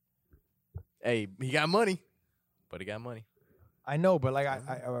 Hey, he got money, but he got money. I know, but like,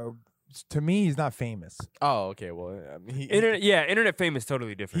 to me, he's not famous. Oh, okay. Well, I mean, Internet fame is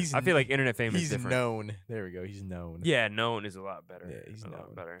totally different. He's I feel like internet fame is he's different. known. There we go. He's known. Yeah, known is a lot better. Yeah, he's a known.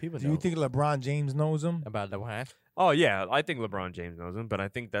 lot better. People Do know you think LeBron James knows him? about the what? Oh yeah, I think LeBron James knows him, but I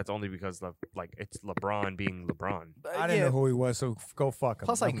think that's only because of like it's LeBron being LeBron. I didn't know who he was, so go fuck him.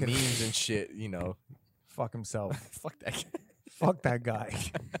 Plus, I'm like kidding. memes and shit. You know, Fuck himself. fuck that guy. Fuck that guy.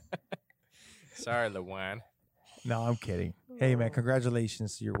 Sorry, LeWan. No, I'm kidding. Hey, man,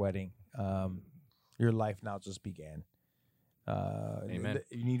 congratulations to your wedding. Your life now just began. Amen.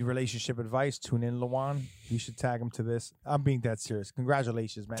 You need relationship advice? Tune in, Lawan. You should tag him to this. I'm being that serious.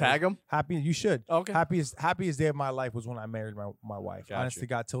 Congratulations, man. Tag him. Happy. You should. Okay. Happiest day of my life was when I married my wife. Gotcha. Honest to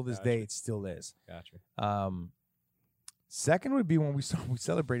God, till this Gotcha. day, it still is. Gotcha. Second would be when we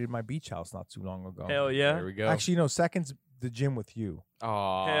celebrated my beach house not too long ago. Hell yeah. There we go. Actually, no. Second's the gym with you.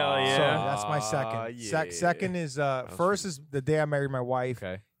 Oh, Hell yeah. So that's my second. Second is first is the day I married my wife.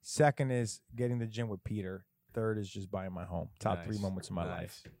 Okay. Second is getting the gym with Peter. Third is just buying my home. Top 3 Nice. moments of my Nice.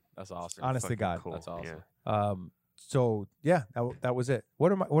 life. That's awesome. Honest to Fucking God. cool. That's awesome. Yeah. So yeah, that was it.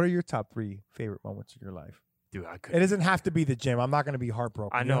 What are your top 3 favorite moments in your life? Dude, I It couldn't. doesn't have to be the gym. I'm not going to be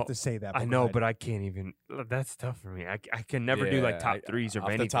heartbroken. I You don't know. have to say that. I go know, ahead. but I can't even. That's tough for me. I can never do like top threes or off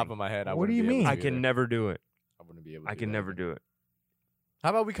anything. the top of my head. I What do wouldn't you be able mean? to I do can that. never do it. I wouldn't be able. I can never do it. How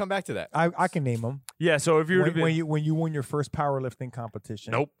about we come back to that? I can name them. Yeah. So if you were to be, When you won your first powerlifting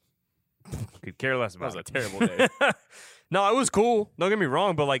competition. nope. Could care less That about was a it. terrible day. No, it was cool. Don't get me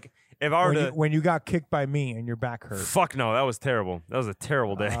wrong, but like if I were to, When you got kicked by me and your back hurt. fuck no, that was terrible. That was a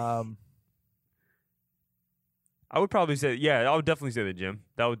terrible day. I would probably say, yeah, I would definitely say the gym.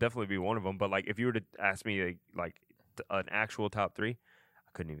 That would definitely be one of them. But like, if you were to ask me like an actual top 3, I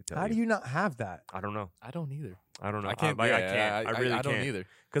couldn't even tell How do you not have that? I don't know. I don't either. I don't know. I can't. I yeah, can't. I really I don't can't. either.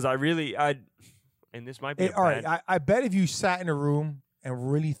 Because and this might be All right, bad. I bet if you sat in a room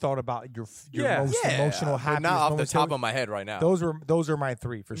and really thought about your Yeah. most emotional, but happiest not off the moments, top of my head right now. those are my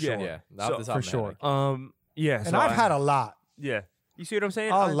 3 for sure. yeah, not So- off the top for of my sure. head. I can't. Yeah. And so I've had a lot, yeah. You see what I'm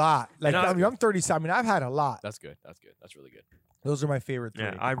saying? a lot. Like and I- I'm 30. I mean, I've had a lot. That's good. That's good. That's really good. Those are my favorite 3.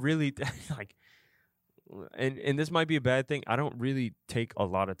 Yeah, I really like, and this might be a bad thing. I don't really take a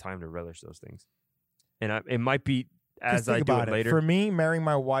lot of time to relish those things, and it might be Just as I think do about it later. For me, marrying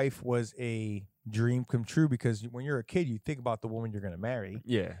my wife was a dream come true because when you're a kid, you think about the woman you're going to marry.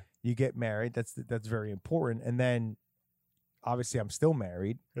 Yeah, You get married. That's very important. And then, obviously, I'm still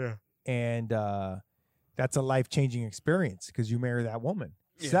married. Yeah. And that's a life changing experience because you marry that woman.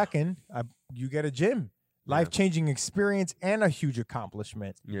 Yeah. Second, you get a gym. Life changing experience and a huge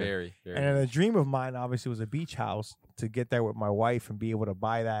accomplishment. yeah. Very, very. And a dream of mine, obviously, was a beach house to get there with my wife and be able to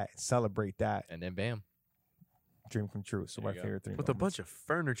buy that and celebrate that. and then bam, Dream come true. So There my you go. favorite 3 With a bunch of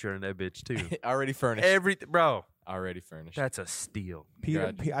furniture in that bitch too. already furnished. Everything, bro. Already furnished. That's a steal.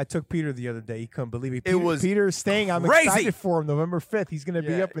 Peter, God. I took Peter the other day. He couldn't believe it. It Peter, was Peter's staying. I'm crazy. excited for him. November 5th. He's gonna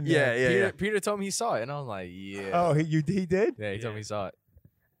be up in there. Peter told me he saw it, and I was like, yeah. Oh, he did. yeah. He told me he saw it.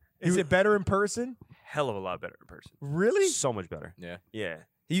 Is it better in person? Hell of a lot better in person. Really? So much better. Yeah. Yeah.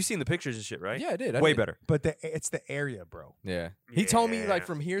 You've seen the pictures and shit, right? Yeah, I did. I Way did. better. But it's the area, bro. Yeah. He told me like Yeah.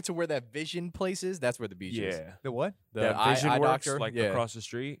 from here to where that Vision place is, that's where the beach is. Yeah. The what? The That eye Vision Works, doctor, like yeah. across the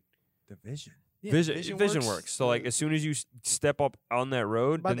street. The vision. Yeah, Vision works. So like as soon as you step up on that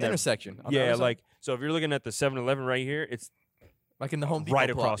road, by then the that- intersection. on the yeah, other side. like so if you're looking at the 7-Eleven right here, it's like in the Home Depot right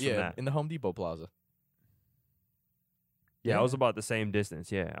Plaza. across from yeah, that. in the Home Depot Plaza. I was about the same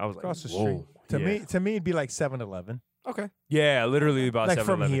distance. Yeah, I was Across the like, street. whoa. To me, it'd be like 7-Eleven. Okay. Yeah, literally about Like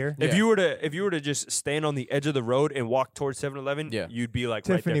 7-Eleven. from here. If Yeah. you were to just stand on the edge of the road and walk towards 7-Eleven, Yeah. you'd be like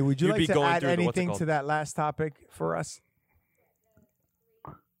Tiffany, right there. would you You'd like be to going add through the, what's it anything to called? that last topic for us?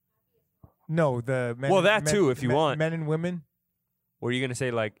 No, the men. Well, that men- too, if you men- want. Men and women. Were you gonna say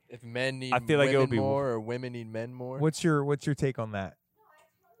like If men need I feel like it women would be- more or women need men more. What's your take on that?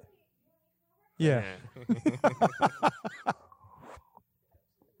 Yeah,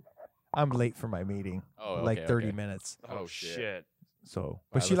 I'm late for my meeting. Oh, like okay, 30 okay. minutes. Oh, shit. So,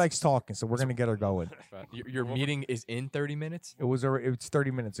 but Wow, she let's- likes talking, so we're gonna get her going. Your meeting is in 30 minutes? It's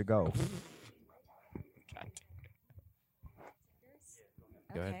 30 minutes ago.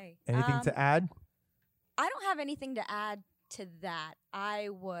 Go ahead. Okay. Anything to add? I don't have anything to add to that. I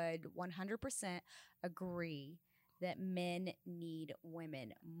would 100% agree that men need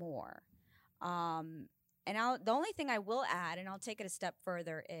women more. The only thing I will add, and I'll take it a step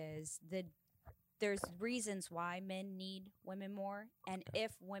further, is there's reasons why men need women more, and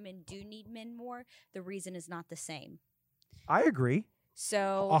if women do need men more, the reason is not the same. I agree.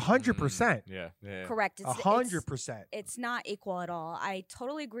 So 100%. Yeah. correct. It's 100%. it's not equal at all. I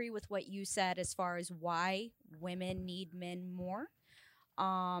totally agree with what you said as far as why women need men more.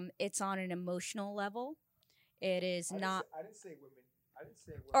 It's on an emotional level. It is not. I didn't say women. I didn't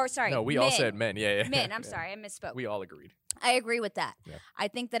say women. Or sorry, No, we all said men. Yeah. Men. I'm sorry, I misspoke. We all agreed. I agree with that. Yeah. I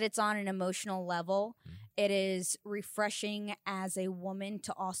think that it's on an emotional level. It is refreshing as a woman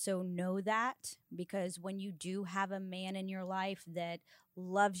to also know that, because when you do have a man in your life that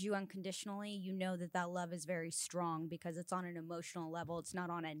loves you unconditionally, you know that that love is very strong because it's on an emotional level. It's not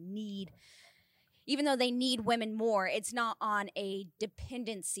on a need. Even though they need women more, it's not on a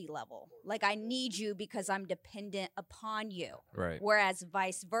dependency level. Like, I need you because I'm dependent upon you. Right. Whereas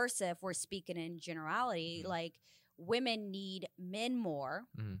vice versa, if we're speaking in generality, like women need men more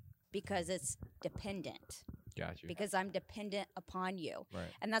Mhm. because it's dependent, Got you. because I'm dependent upon you. Right.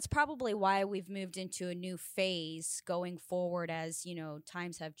 And that's probably why we've moved into a new phase going forward as,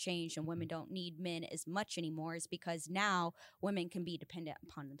 times have changed and women don't need men as much anymore, is because now women can be dependent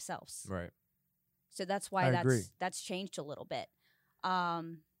upon themselves. Right. So that's why I agree. that's changed a little bit.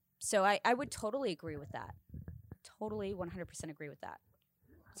 So I would totally agree with that. Totally 100% agree with that.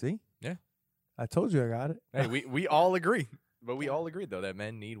 See? Yeah. I told you I got it. Hey, we all agree, but we all agree though that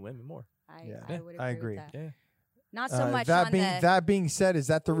men need women more. I would agree I agree. with that. Yeah. Not so much that on being the that being said, is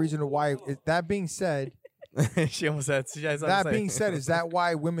that the reason why? That being said, She almost had. She has that being said, is that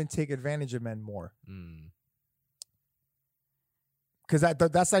why women take advantage of men more? Because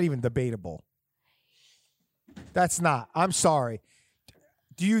that's not even debatable. That's not. I'm sorry.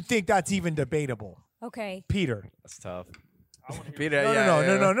 Do you think that's even debatable, okay. Peter? That's tough. Peter,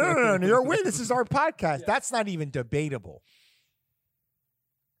 No. You're aware this is our podcast. That's not even debatable.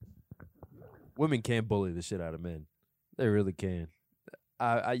 Women can bully the shit out of men. They really can.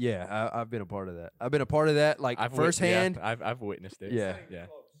 I've been a part of that. I've been a part of that, like firsthand. I've witnessed it. Yeah. Yeah.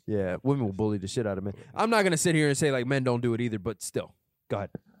 Yeah, women will bully the shit out of men. I'm not gonna sit here and say like men don't do it either, but still, go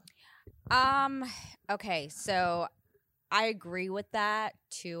ahead. Okay, so I agree with that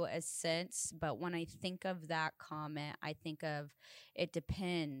to a sense, but when I think of that comment, I think of it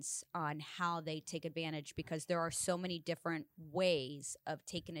depends on how they take advantage because there are so many different ways of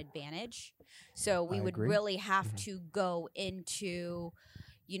taking advantage. So we I would agree. really have to go into,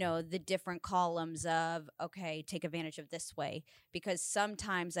 the different columns of, okay, take advantage of this way. Because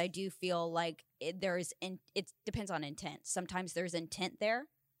sometimes I do feel like it depends on intent. Sometimes there's intent there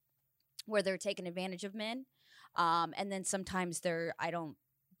where they're taking advantage of men. And then sometimes there's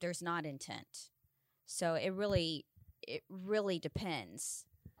not intent. So it really depends.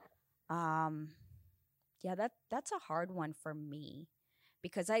 That's a hard one for me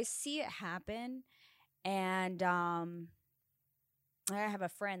because I see it happen and I have a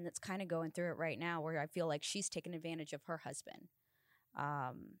friend that's kind of going through it right now where I feel like she's taking advantage of her husband.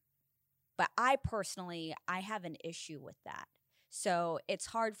 But I personally have an issue with that. So it's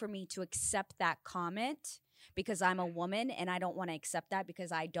hard for me to accept that comment because I'm a woman and I don't want to accept that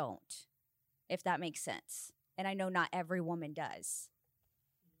because I don't, if that makes sense. And I know not every woman does.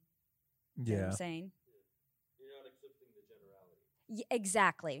 You know what I'm saying? You're not accepting the generality. Yeah,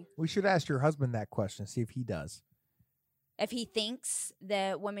 exactly. We should ask your husband that question, see if he does. If he thinks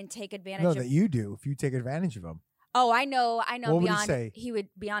that women take advantage No, of that you do. If you take advantage of him. Oh, I know. What would he say? He would,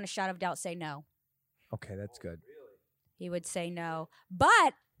 beyond a shadow of doubt, say no. Okay, that's good. He would say no.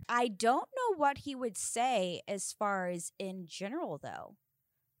 But I don't know what he would say as far as in general, though.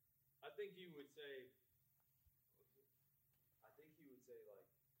 I think he would say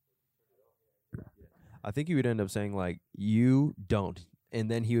I think he would end up saying like, "You don't," and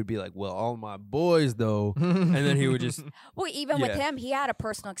then he would be like, "Well, all my boys though," and then he would just Well, even with Yeah. him, he had a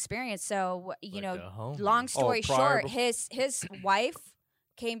personal experience. So, Like the homies. long story prior short, his wife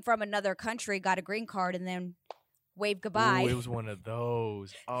came from another country, got a green card, and then waved goodbye. Ooh, it was one of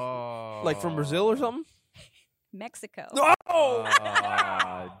those. Oh, like from Brazil or something. Mexico.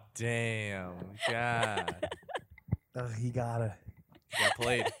 Oh, Damn, God, He got it. got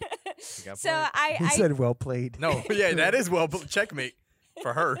played. He got So played. He said, "Well played." No, yeah, that is checkmate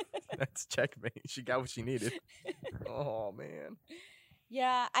for her. That's checkmate. She got what she needed. Oh man.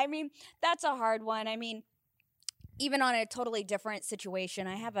 Yeah, I mean, that's a hard one. I mean, even on a totally different situation,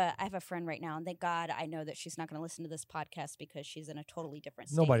 I have a friend right now, and thank God I know that she's not going to listen to this podcast because she's in a totally different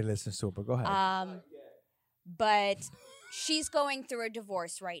state. Nobody listens to it, but go ahead. But she's going through a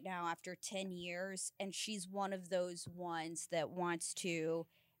divorce right now after 10 years, and she's one of those ones that wants to,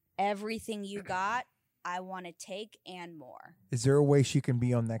 everything you got, I want to take and more. Is there a way she can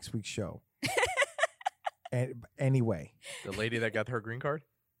be on next week's show? Anyway, The lady that got her green card?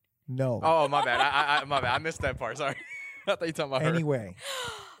 no. Oh, my bad. I my bad. I missed that part. Sorry. I thought you were talking about her. Anyway,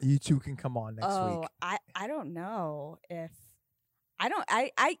 you two can come on next week. I don't know if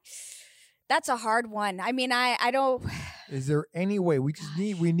I that's a hard one. I mean, I don't. Is there any way we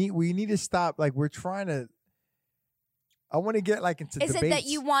need to stop? Like we're trying to. I want to get like into Is debates. it that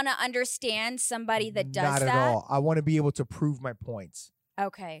you want to understand somebody that does Not that? at all. I want to be able to prove my points.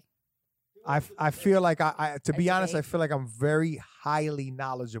 Okay. I feel like I to be honest, I debate. feel like I'm very highly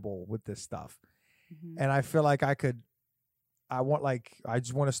knowledgeable with this stuff, Mhm. and I feel like I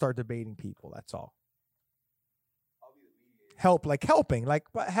just want to start debating people. That's all. Helping,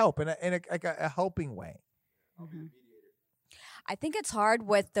 but help in a helping way. Mhm. I think it's hard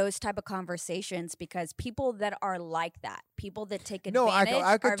with those type of conversations because people that are like that, people that take advantage,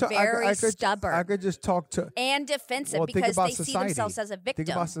 are very stubborn I could just talk to. and defensive Well, think because about they see society. themselves as a victim.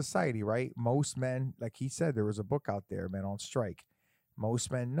 Think about society, right? Most men, like he said, there was a book out there, Men on Strike.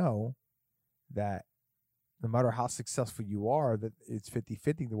 Most men know that no matter how successful you are, that it's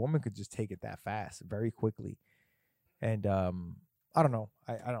 50-50. The woman could just take it that fast, very quickly. And I don't know.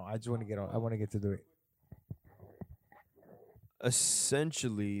 I just want to get on. I want to get to the.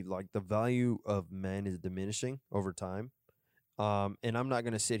 essentially, like the value of men is diminishing over time. And I'm not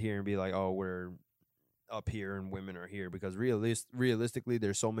gonna sit here and be like, oh, we're up here and women are here, because realistically,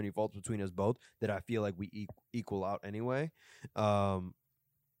 there's so many faults between us both that I feel like we equal out anyway.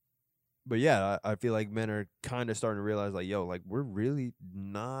 But yeah, I feel like men are kind of starting to realize, like, yo, like, we're really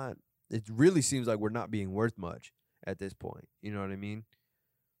not. It really seems like we're not being worth much at this point. You know what I mean?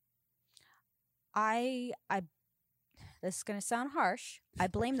 I this is going to sound harsh. I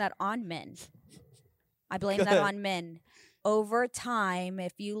blame that on men. I blame that on men. Over time,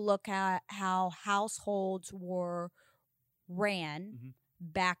 if you look at how households were ran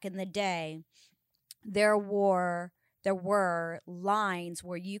back in the day, there were lines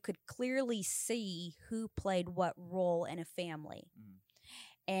where you could clearly see who played what role in a family.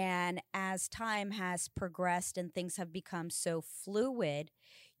 And as time has progressed and things have become so fluid,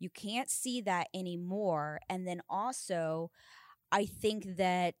 you can't see that anymore. And then also, I think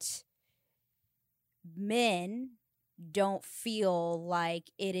that men don't feel like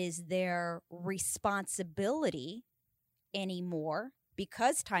it is their responsibility anymore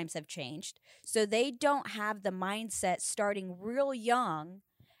because times have changed. So they don't have the mindset starting real young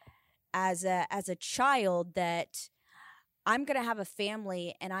as a child that I'm going to have a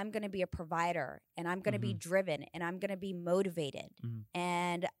family and I'm going to be a provider and I'm going to be driven and I'm going to be motivated.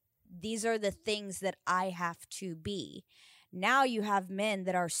 And these are the things that I have to be. Now you have men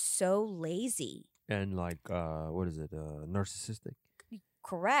that are so lazy. And like, what is it? Narcissistic.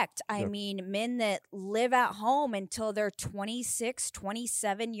 Correct. I Yep. mean, men that live at home until they're 26,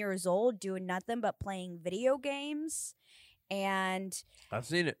 27 years old doing nothing but playing video games. And I've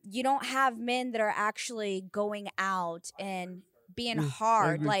seen it. you don't have men that are actually going out and being Yeah, I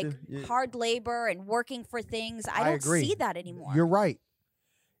hard, agree like with you. Yeah. hard labor and working for things. I I don't agree. see that anymore. You're right.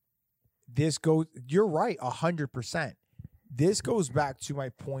 You're right, 100%. This goes back to my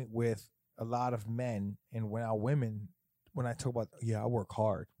point with a lot of men and women, when I talk about, I work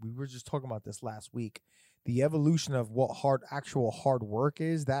hard. We were just talking about this last week. The evolution of what actual hard work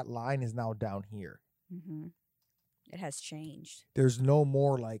is, that line is now down here. Mm-hmm. It has changed. There's no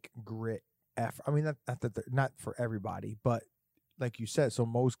more like grit effort. I mean, not for everybody, but like you said, so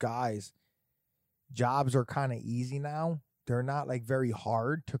most guys, jobs are kind of easy now. They're not like very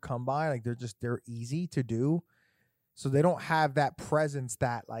hard to come by. Like they're easy to do. So they don't have that presence,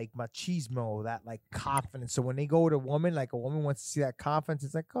 that like machismo, that like confidence. So when they go to a woman, like a woman wants to see that confidence,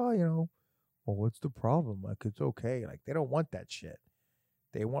 it's like, oh, well, what's the problem? Like, it's okay. Like, they don't want that shit.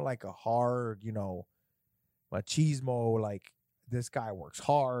 They want like a hard, machismo, like this guy works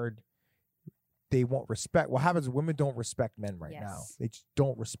hard. They want respect. What happens is women don't respect men right now. Yes. They just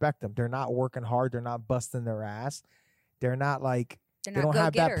don't respect them. They're not working hard. They're not busting their ass. They're not like, They're they not don't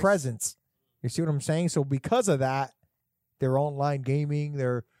have that go-getters. presence. You see what I'm saying? So because of that, they're online gaming.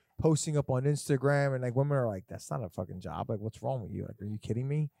 They're posting up on Instagram, and like women are like, that's not a fucking job. Like, what's wrong with you? Like, are you kidding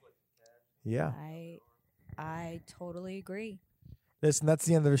me? Yeah. I totally agree. Listen, that's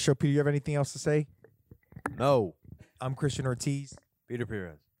the end of the show. Peter, you have anything else to say? No. I'm Christian Ortiz. Peter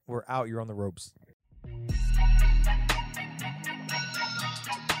Perez. We're out. You're on the ropes.